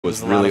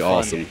was really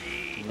awesome.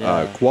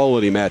 Yeah.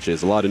 Quality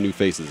matches, a lot of new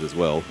faces as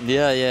well.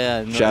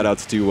 Yeah. No. Shout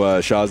outs to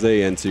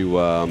Shaze and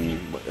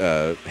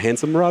to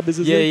Handsome Rob, is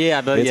his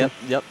name? Yeah,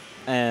 yep.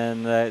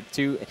 And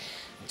two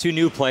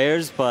new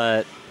players,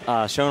 but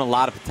showing a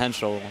lot of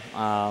potential.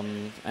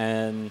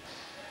 And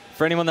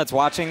for anyone that's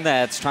watching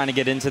that's trying to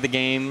get into the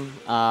game,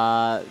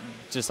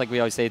 just like we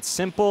always say, it's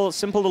simple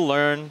to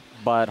learn,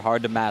 but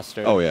hard to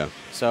master. Oh, yeah.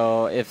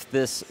 So if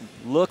this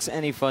looks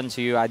any fun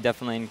to you, I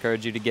definitely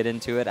encourage you to get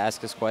into it.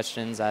 Ask us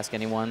questions. Ask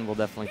anyone. We'll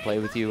definitely play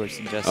with you or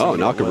suggest. Oh,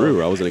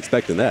 Nakoruru. I wasn't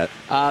expecting that.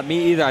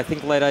 Me either. I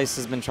think Lightice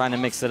has been trying to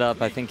mix it up.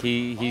 I think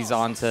he's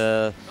on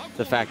to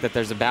the fact that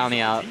there's a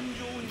bounty out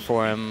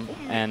for him,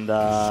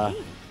 and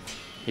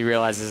he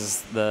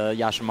realizes the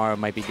Yashimaru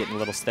might be getting a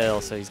little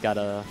stale, so he's got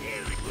to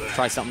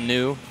try something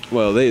new.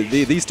 Well,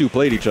 these two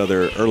played each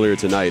other earlier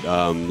tonight.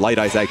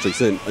 Lightice actually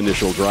sent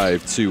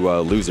Initialdrive to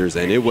losers,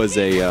 and it was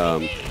a,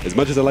 as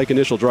much as I like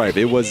Initialdrive,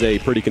 it was a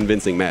pretty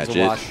convincing match.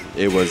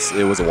 It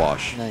was a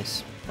wash.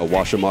 Nice. A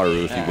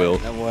washimaru, if you will.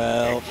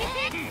 Well.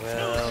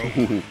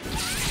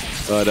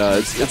 But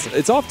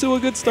it's off to a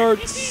good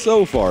start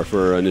so far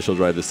for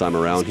Initialdrive this time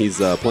around. He's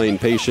playing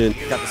patient.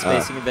 Got the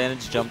spacing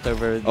advantage, jumped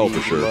over the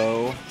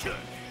low.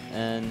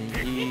 And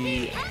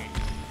he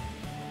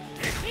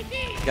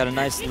got a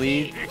nice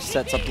lead,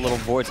 sets up a little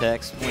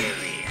vortex. Went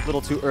a little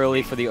too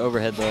early for the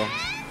overhead, though.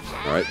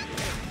 All right.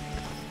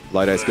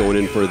 Lightice going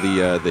in for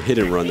the hit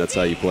and run. That's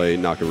how you play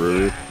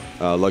Nakoruru.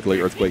 Luckily,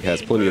 Earthquake has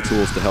plenty of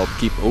tools to help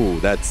keep. Oh,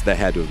 that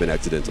had to have been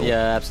accidental.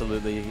 Yeah,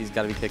 absolutely. He's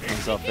got to be kicking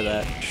himself for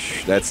that.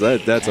 That's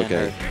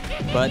okay.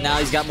 But now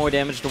he's got more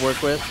damage to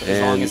work with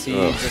as long as he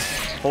just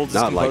holds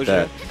his composure. Not like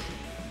that.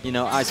 You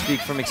know, I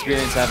speak from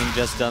experience, having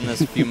just done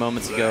this a few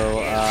moments ago.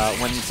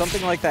 When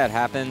something like that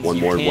happens, one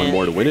more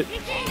to win it.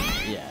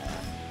 Yeah.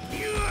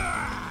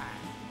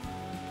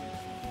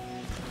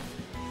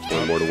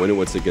 One more to win it.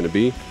 What's it going to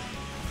be?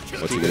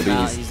 What's it going to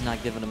be? He's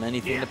not giving him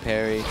anything to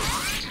parry.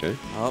 Okay.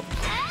 Oh.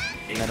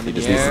 Met him in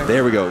He just the air.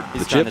 there we go.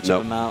 He's the chip.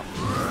 Him out.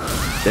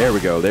 There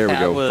we go.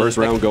 First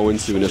round going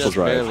to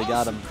Initialdrive. Barely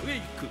got him.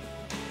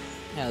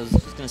 Yeah, I was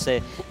just going to say,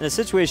 in a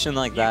situation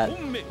like that,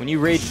 when you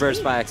rage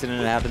burst by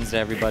accident, it happens to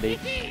everybody.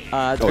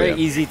 It's very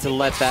easy to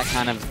let that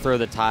kind of throw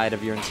the tide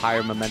of your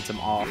entire momentum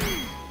off.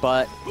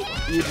 But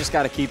you just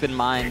got to keep in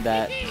mind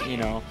that, you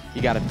know,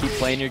 you got to keep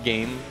playing your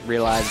game,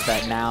 realize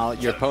that now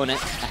your opponent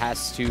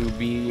has to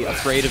be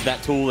afraid of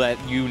that tool that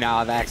you now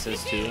have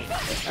access to.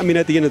 I mean,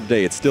 at the end of the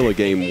day, it's still a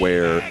game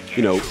where,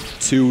 you know,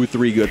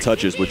 2-3 good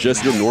touches with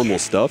just your normal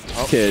stuff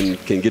can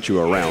get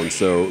you around.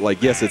 So,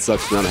 like, yes, it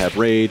sucks to not have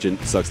Rage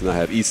and it sucks to not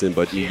have Eason,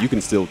 but you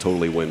can still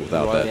totally win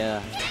without that.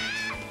 Yeah.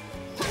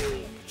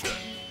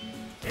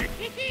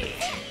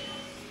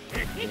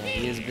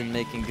 He has been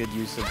making good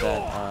use of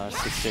that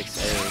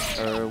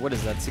 6-6A, or what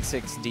is that,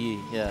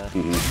 6-6D, yeah.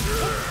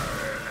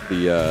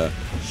 The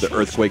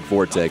Earthquake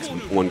Vortex,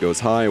 one goes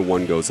high,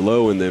 one goes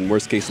low, and then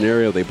worst case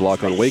scenario, they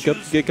block on wake up,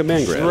 get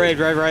command grab.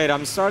 Right.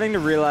 I'm starting to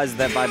realize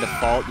that by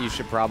default, you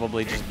should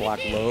probably just block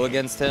low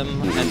against him,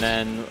 and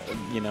then,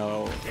 you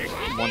know,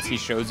 once he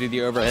shows you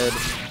the overhead,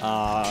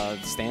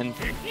 stand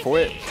for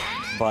it.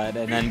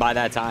 And then by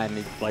that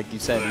time, like you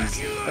said,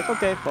 he's like,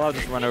 okay, well, I'll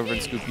just run over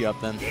and scoop you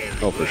up then.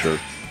 Oh, for sure.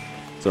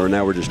 So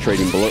now we're just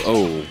trading below.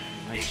 Oh.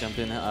 Nice jump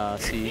in,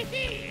 C.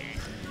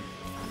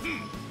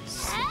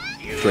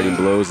 Trading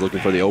blows, looking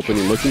for the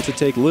opening, looking to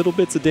take little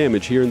bits of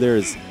damage here and there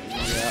as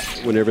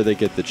whenever they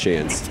get the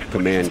chance.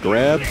 Command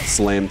grab,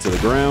 slam to the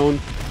ground.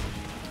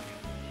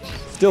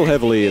 Still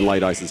heavily in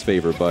Lightice's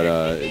favor, but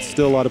it's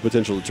still a lot of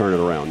potential to turn it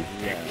around.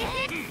 Yeah.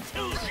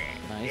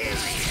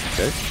 Nice.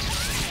 Okay.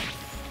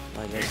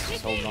 Lightice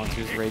just holding on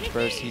to his Rage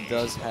Burst. He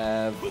does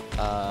have,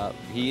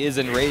 he is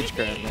in Rage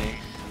currently.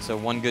 So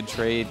one good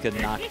trade could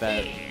knock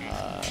that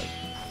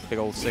big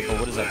old sickle.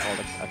 What is that called?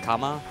 A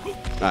kama?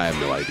 I have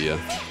no idea.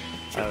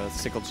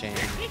 Sickle chain.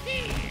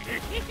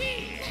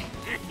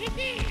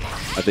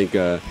 I think.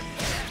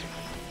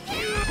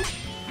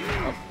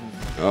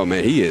 Oh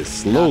man, he is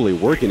slowly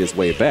working his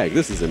way back.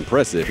 This is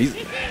impressive.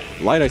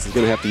 Lightice is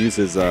going to have to use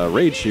his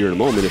rage here in a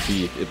moment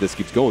if this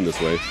keeps going this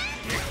way.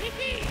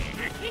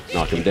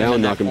 Knock him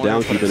down,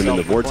 keeping him in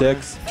the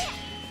vortex.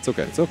 It's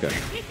okay. It's okay.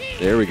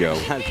 There we go.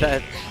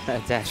 that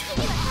dash.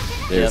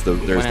 There's the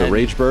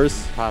Rage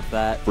Burst. Pop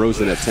that.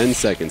 Frozen at 10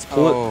 seconds.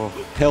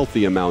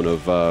 Healthy amount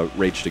of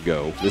rage to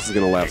go. This is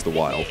going to last a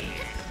while.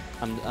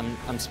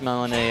 I'm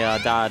smelling a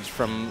dodge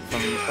from.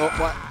 Oh,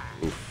 what?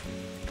 Oof.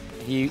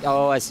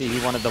 I see.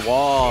 He wanted the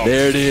wall.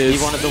 There it is.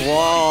 He wanted the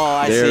wall.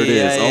 I see. There it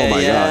is. Yeah, oh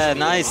my gosh.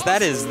 Nice.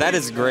 That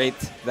is great.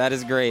 That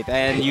is great.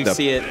 And you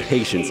see it.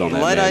 Patience on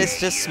that. Lightice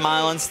just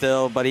smiling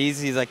still, but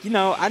he's like, you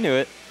know, I knew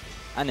it.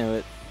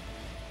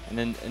 And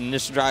then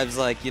Initialdrive's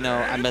like, you know,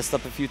 I messed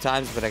up a few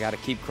times, but I got to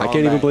keep crawling I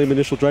can't even back. blame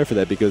Initialdrive for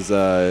that because,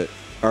 I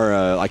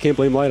can't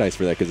blame Lightice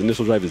for that because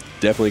Initialdrive has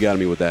definitely gotten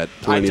me with that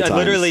plenty of times.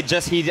 Literally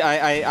just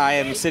I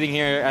am sitting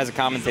here as a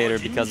commentator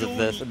because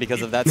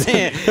of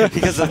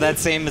that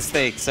same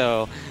mistake.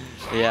 So,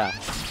 yeah,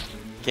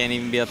 can't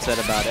even be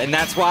upset about it. And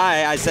that's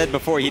why I said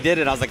before he did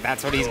it, I was like,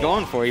 that's what he's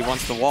going for. He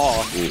wants the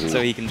wall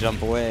so he can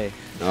jump away.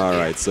 All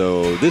right,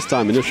 so this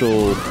time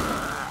initial,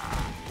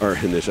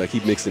 I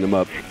keep mixing them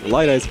up.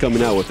 Lightice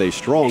coming out with a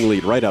strong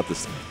lead right out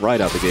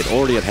the gate,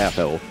 already at half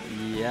health.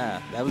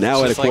 Yeah, that was now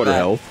at a just like quarter that.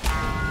 health.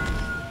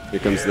 Here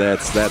comes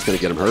that's going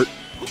to get him hurt.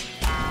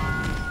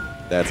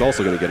 That's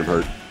also going to get him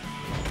hurt.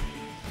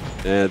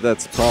 And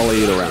that's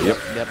probably the round. Yep.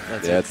 Yep,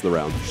 that's it. That's the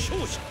round.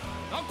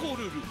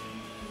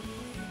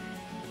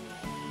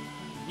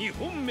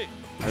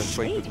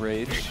 Earthquake with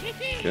rage.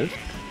 Okay.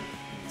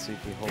 Let's see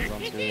if he holds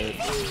on to it.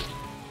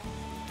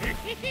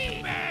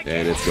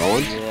 And it's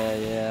gone.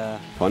 Yeah.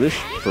 Punish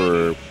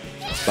for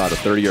about a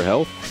 30-year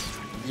health.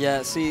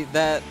 Yeah, see,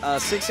 that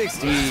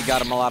 660 got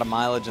him a lot of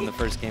mileage in the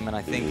first game, and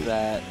I think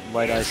that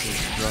Lightice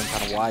has grown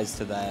kind of wise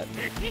to that.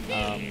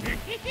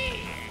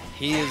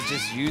 He is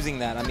just using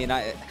that. I mean,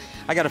 I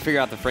got to figure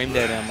out the frame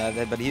data on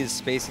that, but he is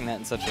spacing that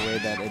in such a way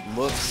that it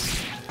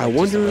looks I like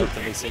wonder. just a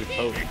relatively safe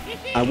poke.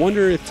 I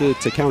wonder if to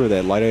counter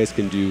that, Lightice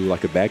can do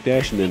like a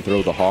backdash and then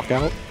throw the hawk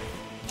out.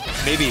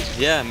 Maybe,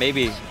 yeah,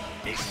 maybe.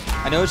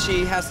 I know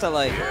she has to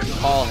like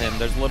call him.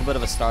 There's a little bit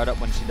of a startup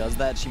when she does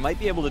that. She might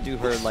be able to do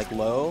her like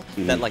low,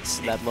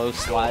 that low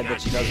slide that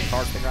she does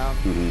across the ground.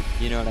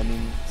 You know what I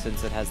mean?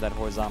 Since it has that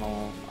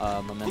horizontal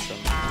momentum.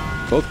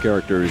 Both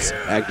characters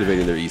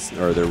activating their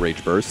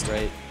rage burst.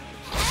 Right.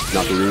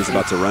 Nakoruru's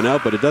about to run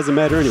out, but it doesn't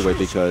matter anyway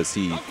because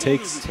he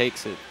takes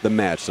it. the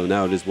match. So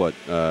now it is what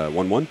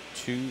 1-1.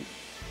 2.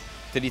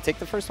 Did he take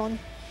the first one?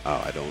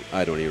 Oh,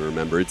 I don't even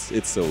remember.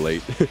 It's so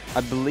late.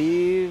 I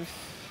believe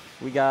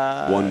we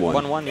got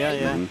 1-1. 1-1.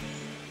 Yeah.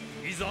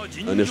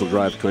 Initial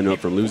drive coming up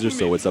for losers,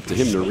 so it's up to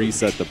him to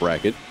reset the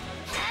bracket.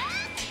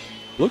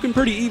 Looking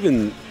pretty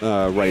even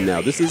right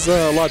now. This is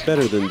a lot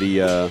better than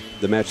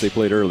the match they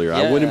played earlier. Yeah.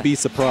 I wouldn't be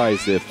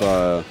surprised if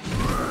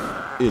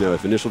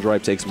if Initial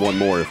Drive takes one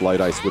more, if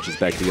Lightice switches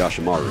back to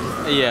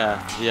Yashimaru.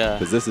 Yeah.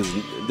 Because this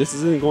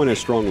isn't going as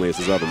strongly as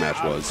his other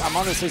match was. I'm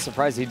honestly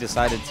surprised he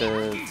decided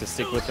to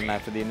stick with him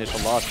after the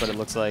initial loss, but it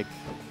looks like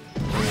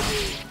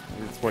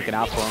it's working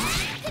out for him.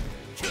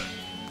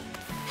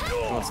 He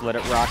wants to let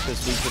it rock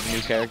this week with a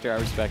new character. I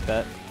respect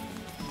that.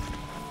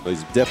 But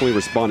he's definitely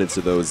responded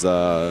to those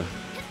low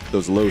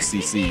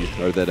CC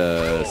or that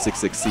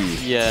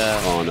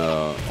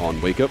 66C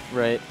on Wake Up.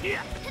 Right.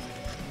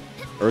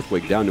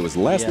 Earthquake down to his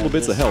last little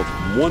bits of health.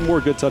 One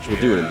more good touch will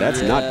do it, and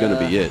that's not going to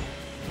be it.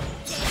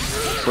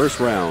 First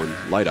round,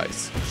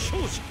 Lightice.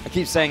 I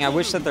keep saying I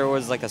wish that there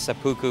was like a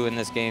seppuku in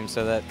this game,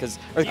 so that because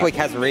Earthquake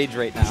has rage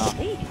right now.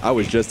 I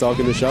was just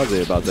talking to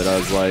Shaze about that. I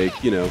was like,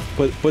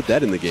 put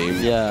that in the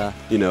game. Yeah.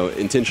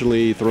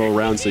 Intentionally throw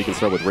around so you can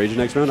start with rage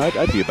next round.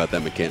 I'd be about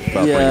that mechanic.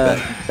 About Yeah.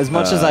 As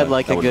much as I'd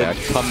like a good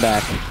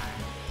comeback.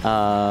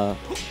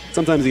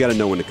 Sometimes you got to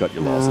know when to cut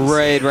your losses.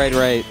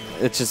 Right.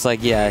 It's just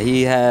like, yeah,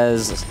 he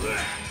has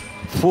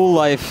full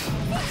life.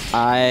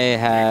 I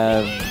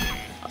have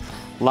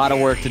a lot of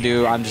work to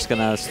do. I'm just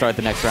going to start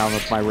the next round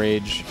with my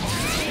rage.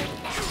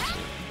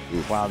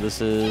 Oof. Wow,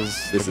 this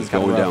is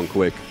going down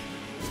quick.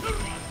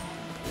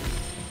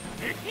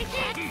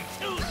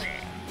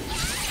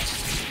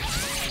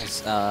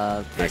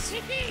 Nice.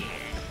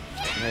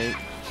 Right.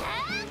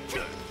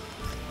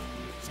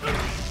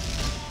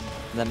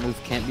 That move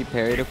can't be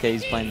parried. Okay,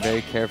 he's playing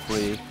very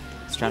carefully.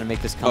 He's trying to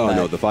make this comeback.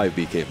 Oh, no, the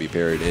 5B can't be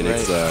parried, and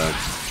it's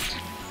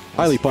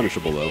highly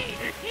punishable, though.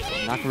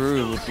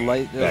 Nakoruru with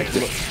light.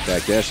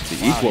 Backdash,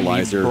 the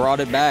equalizer. He brought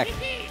it back.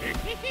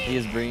 He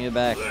is bringing it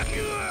back.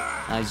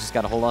 Now he's just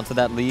got to hold on to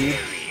that lead.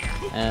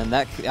 And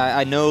that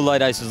I know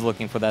Lightice is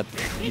looking for that.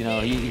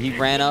 He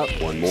ran up.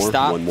 One more.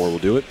 Stopped. One more will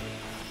do it.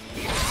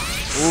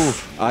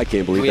 Oof. I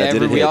can't believe that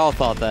didn't hit. We all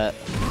thought that.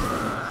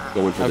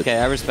 Going for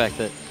I respect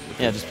it.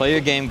 Yeah, just play your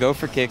game, go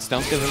for kicks,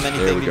 don't give him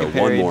anything. There we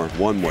go.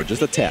 One more.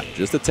 Just a tap.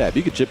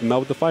 You could chip him out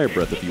with the fire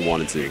breath if you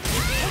wanted to.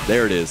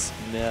 There it is.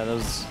 Yeah, that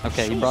was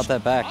okay. He brought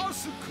that back.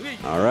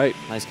 All right.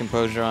 Nice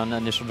composure on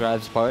Initial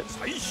Drive's part.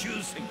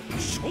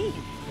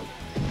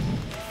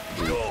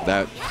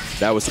 That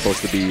was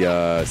supposed to be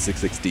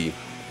 660.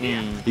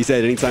 He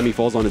said anytime he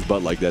falls on his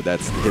butt like that,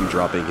 that's him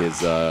dropping his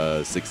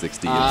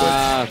 660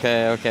 input.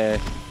 Okay.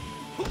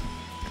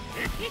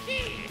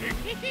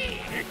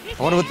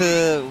 I wonder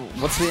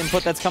what's the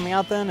input that's coming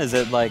out then? Is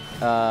it like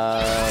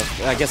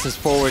I guess it's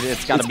forward?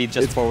 It's got to be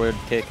just forward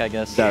kick, I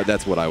guess.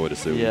 That's what I would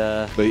assume.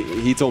 Yeah. But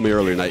he told me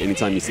earlier tonight.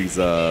 Anytime we see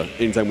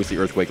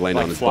Earthquake land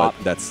on his flop.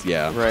 butt, that's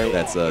Right.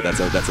 That's a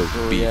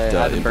beat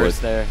input input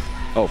there.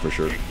 Oh, for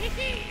sure.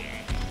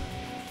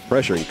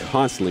 Pressuring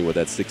constantly with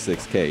that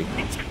 6-6K.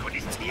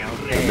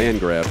 Okay. A man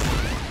grab.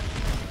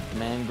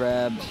 Man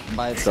grab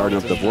by itself. Starting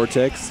up the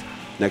vortex.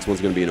 Next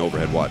one's going to be an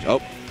overhead watch.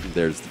 Oh,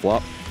 there's the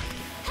flop.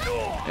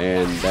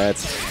 And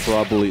that's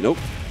probably... Nope.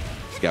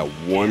 He's got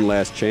one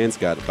last chance.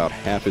 Got about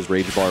half his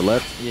rage bar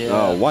left. Yeah.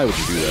 Oh, why would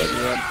you do that?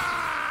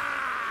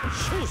 Yep.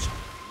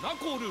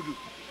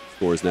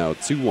 Score is now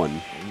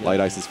 2-1.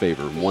 Lightice's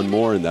favor. One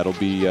more, and that'll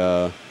be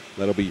your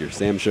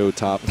SamSho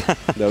top.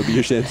 That'll be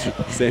your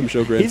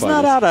SamSho grand He's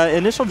finals. not out.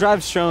 Initial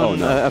Drive's shown Oh,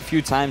 no. a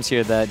few times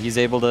here that he's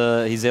able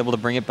to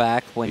bring it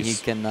back when he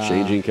can.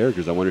 Changing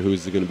characters. I wonder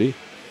who's it going to be.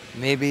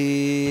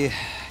 Maybe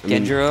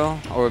Genjiro,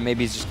 or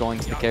maybe he's just going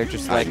to the character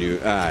select.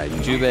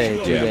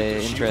 Jubei,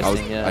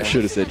 interesting. I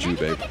should have said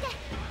Jubei.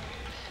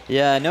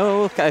 Yeah,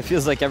 no, it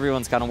feels like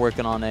everyone's kind of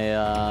working on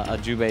a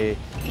Jubei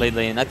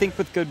lately, and I think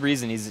with good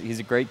reason. He's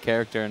a great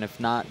character, and if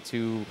not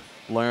to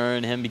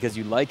learn him because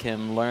you like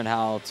him, learn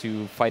how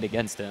to fight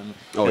against him,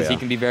 because he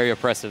can be very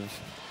oppressive.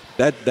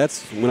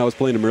 That's when I was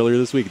playing him earlier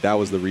this week. That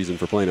was the reason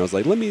for playing. I was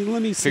like, let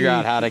me figure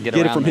out how to get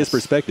it from this. his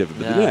perspective.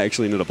 But then I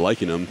actually ended up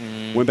liking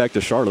him. Went back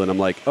to Charlotte. I'm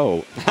like,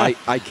 oh,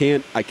 I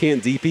can't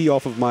DP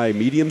off of my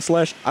medium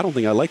slash. I don't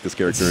think I like this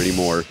character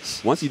anymore.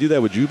 Once you do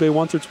that with Jubei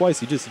once or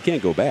twice, you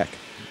can't go back.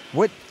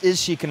 What is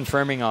she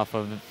confirming off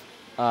of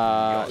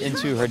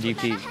into her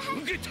DP?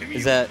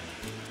 Is that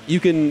you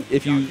can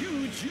if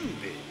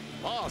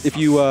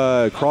you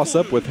cross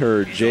up with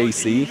her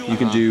JC, you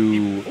can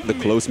do the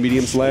close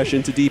medium slash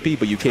into DP,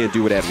 but you can't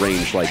do it at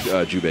range like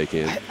Jubei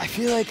can. I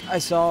feel like I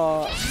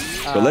saw...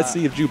 but let's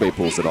see if Jubei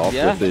pulls it off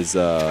with his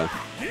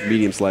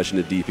medium slash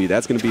into DP.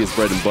 That's going to be his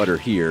bread and butter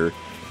here,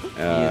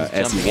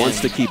 as he wants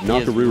to keep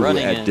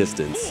Nakoruru at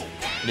distance.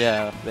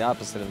 Yeah, the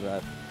opposite of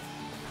that.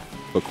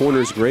 But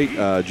corner's great.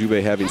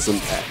 Jubei having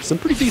some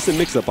pretty decent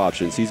mix-up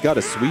options. He's got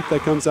a sweep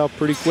that comes out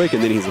pretty quick,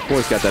 and then he's, of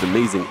course, got that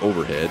amazing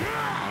overhead.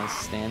 Nice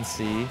stand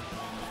C.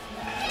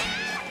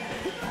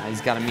 He's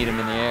got to meet him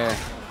in the air.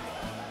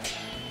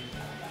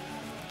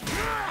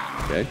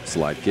 Okay,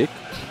 slide kick.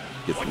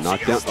 Gets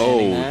knocked down.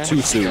 Oh,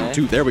 too soon.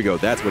 Okay. There we go.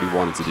 That's what he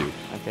wanted to do.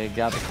 Okay,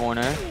 got the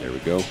corner. There we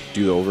go.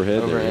 Do the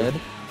overhead. Overhead.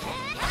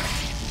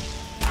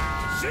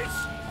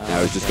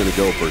 Now he's just going to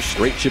go for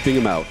straight chipping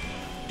him out.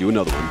 Do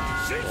another one.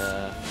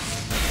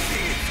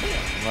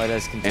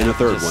 And a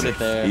third one.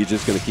 He's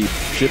just going to keep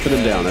chipping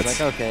him down. That's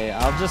like, okay,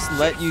 I'll just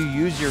let you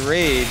use your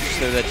rage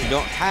so that you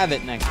don't have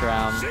it next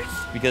round,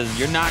 because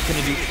you're not going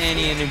to do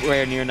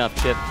anywhere near enough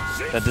chip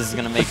that this is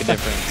going to make a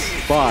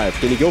difference. 5.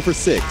 Can he go for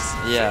 6?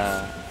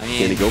 Yeah. I mean,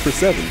 can he go for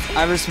 7?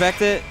 I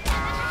respect it.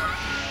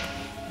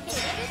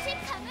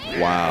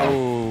 Wow.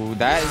 Oh,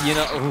 that, you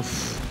know,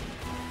 oof.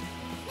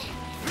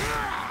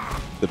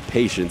 The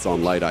patience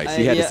on Light Ice.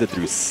 He had to sit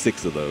through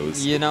 6 of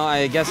those. You know,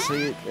 I guess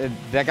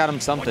that got him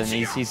something.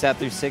 He sat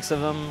through 6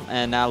 of them,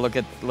 and now look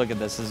at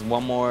this. This is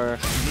one more.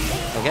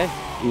 Okay,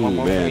 one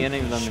more from the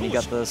ending of them, and he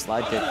got the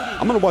slide kick.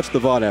 I'm gonna watch the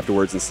VOD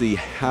afterwards and see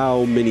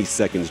how many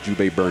seconds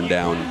Jubei burned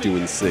down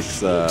doing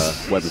 6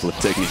 weapons lift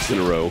techniques in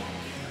a row.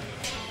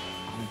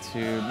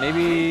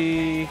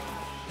 Maybe.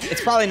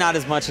 It's probably not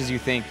as much as you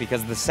think,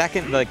 because the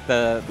seconds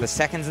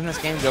in this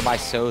game go by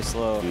so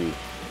slow.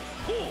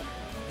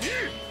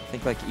 I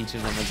think like each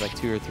of them is like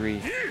 2 or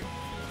 3.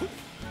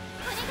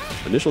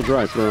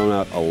 Initialdrive throwing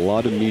out a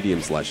lot of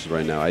medium slashes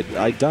right now.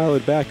 I dial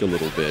it back a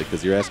little bit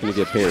because you're asking to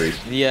get parried.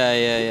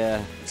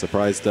 Yeah.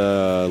 Surprised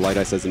Light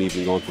Ice hasn't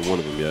even gone for one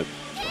of them yet.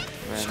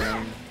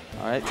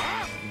 All right.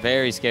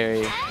 Very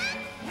scary.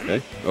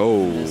 Okay.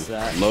 Oh,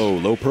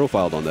 low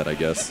profiled on that, I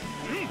guess.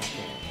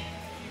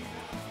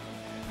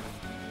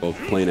 Both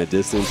playing at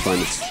distance,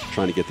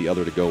 trying to get the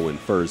other to go in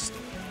first.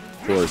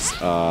 Of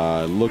course,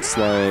 looks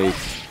like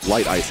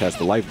Light Ice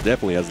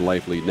definitely has the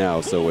life lead now,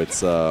 so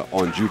it's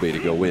on Jubei to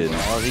go in.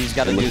 Well, he's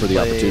got to look for the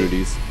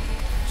opportunities.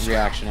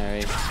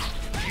 Reactionary.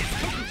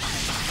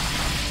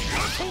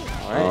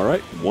 All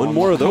right. One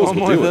more of those. One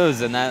more of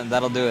those, and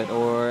that'll do it.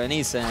 Or an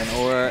Isan,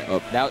 or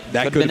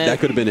that could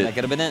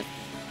have been it.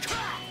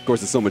 Of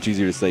course, it's so much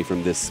easier to say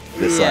from this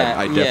side.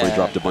 I definitely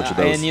dropped a bunch of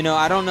those. And, you know,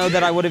 I don't know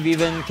that I would have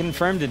even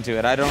confirmed into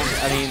it. I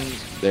mean...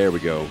 There we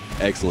go.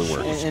 Excellent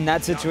work. In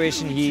that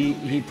situation,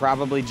 he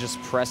probably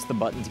just pressed the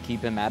button to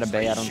keep him out of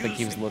bay. I don't think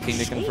he was looking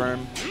to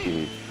confirm.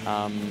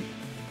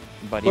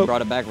 But he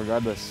brought it back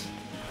regardless.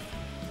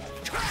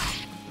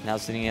 Now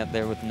sitting out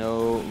there with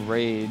no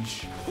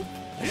rage.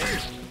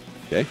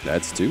 Okay,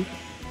 that's 2.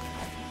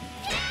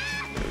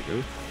 There we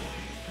go.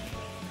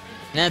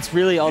 And that's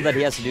really all that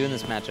he has to do in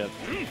this matchup.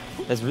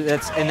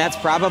 That's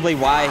probably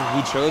why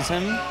he chose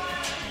him,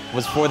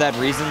 was for that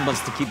reason, was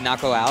to keep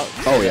Nako out.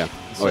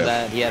 So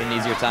that he had an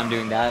easier time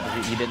doing that.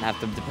 He didn't have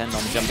to depend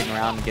on jumping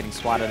around and getting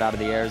swatted out of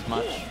the air as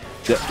much.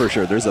 Yeah, for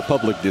sure. There's a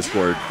public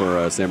Discord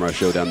for Samurai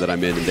Shodown that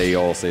I'm in, and they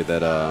all say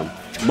that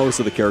most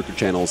of the character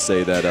channels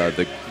say that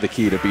the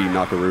key to beating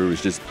Nakoruru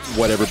is just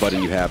whatever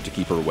button you have to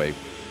keep her away.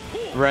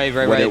 Right.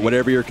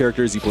 Whatever your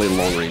character is, you play the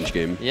long-range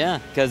game. Yeah,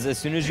 because as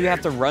soon as you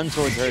have to run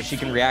towards her, she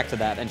can react to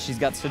that, and she's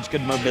got such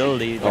good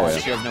mobility that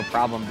she has no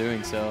problem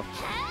doing so.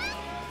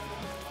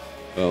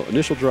 Well,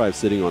 Initialdrive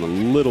sitting on a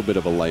little bit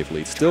of a life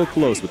lead. Still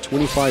close with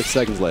 25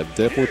 seconds left.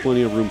 Definitely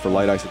plenty of room for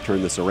Light Ice to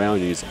turn this around.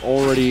 He's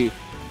already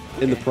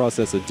in the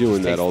process of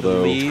doing that,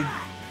 although... Lead,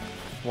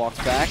 walks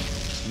back,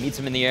 meets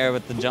him in the air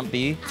with the jump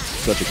B.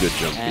 Such a good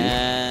jump B.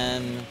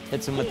 And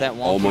hits him with that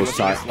one. Almost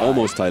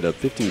tied up.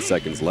 15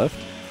 seconds left.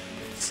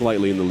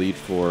 Slightly in the lead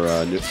for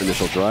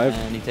Initialdrive.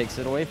 And he takes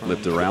it away from him.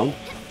 Flipped around.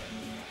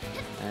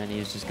 And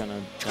he's just going to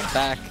jump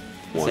back.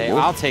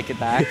 I'll take it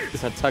back.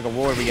 It's a tug of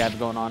war we got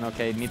going on.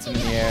 Okay, meets him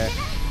in the air.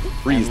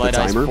 Freeze the timer. Light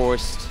Ice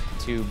forced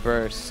to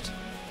burst.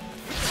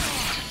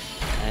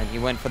 And he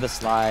went for the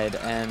slide,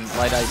 and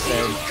Light Ice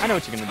said, I know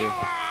what you're going to do.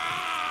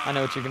 I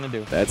know what you're going to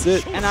do. That's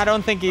it. And I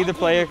don't think either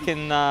player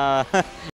can